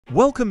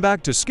Welcome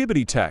back to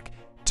SKIBIDI Tech.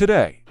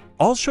 Today,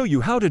 I'll show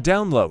you how to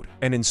download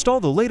and install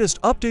the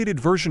latest updated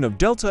version of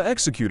Delta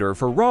Executor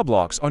for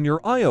Roblox on your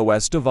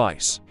iOS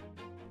device.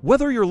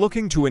 Whether you're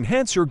looking to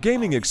enhance your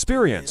gaming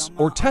experience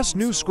or test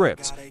new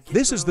scripts,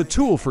 this is the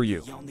tool for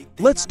you.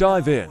 Let's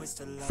dive in.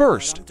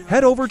 First,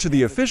 head over to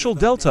the official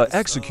Delta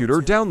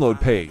Executor download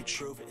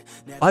page.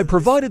 I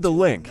provided the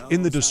link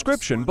in the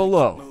description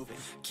below.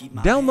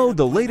 Download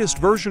the latest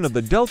version of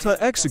the Delta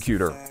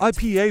Executor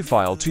IPA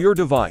file to your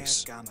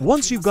device.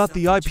 Once you've got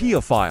the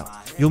IPA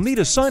file, you'll need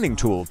a signing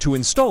tool to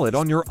install it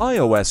on your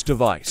iOS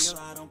device.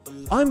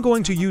 I'm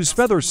going to use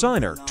Feather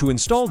Signer to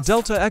install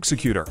Delta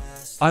Executor.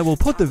 I will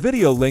put the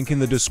video link in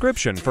the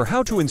description for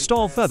how to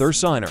install Feather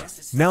Signer.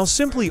 Now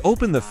simply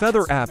open the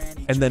Feather app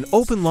and then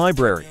open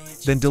Library.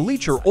 Then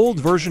delete your old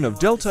version of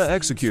Delta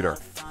Executor.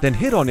 Then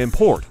hit on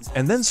Import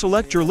and then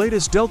select your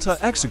latest Delta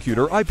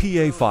Executor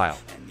IPA file.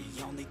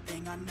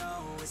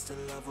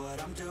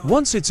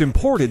 Once it's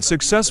imported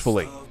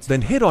successfully,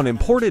 then hit on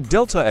Imported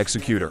Delta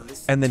Executor,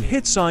 and then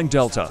hit Sign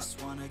Delta.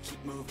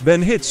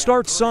 Then hit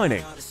Start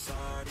Signing.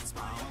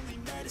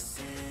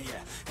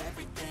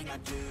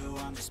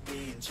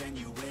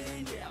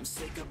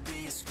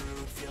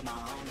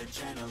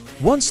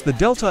 Once the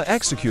Delta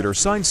Executor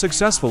signs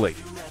successfully,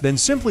 then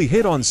simply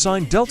hit on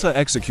Sign Delta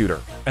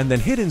Executor, and then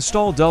hit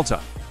Install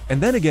Delta,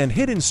 and then again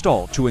hit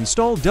Install to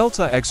install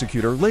Delta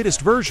Executor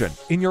latest version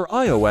in your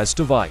iOS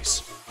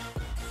device.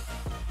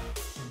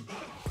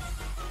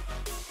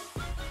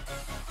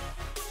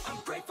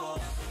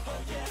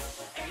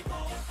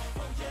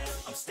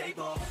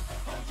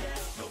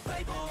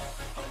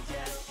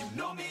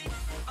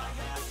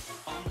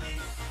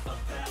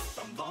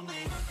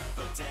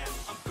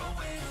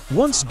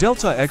 Once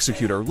Delta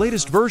Executor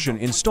latest version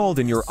installed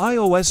in your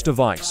iOS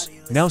device,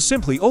 now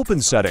simply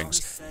open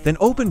Settings, then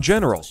open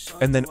General,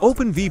 and then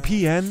open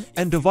VPN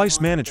and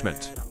Device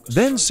Management.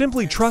 Then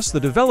simply trust the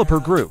developer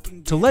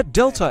group to let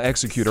Delta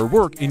Executor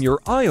work in your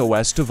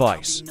iOS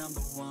device.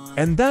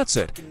 And that's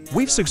it.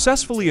 We've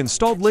successfully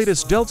installed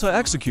latest Delta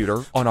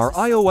Executor on our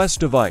iOS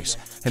device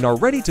and are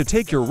ready to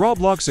take your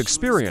Roblox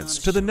experience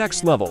to the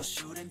next level.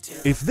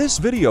 If this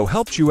video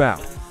helped you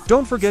out,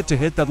 don't forget to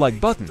hit that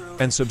like button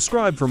and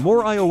subscribe for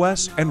more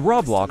iOS and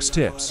Roblox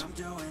tips.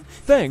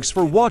 Thanks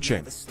for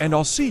watching, and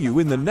I'll see you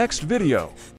in the next video.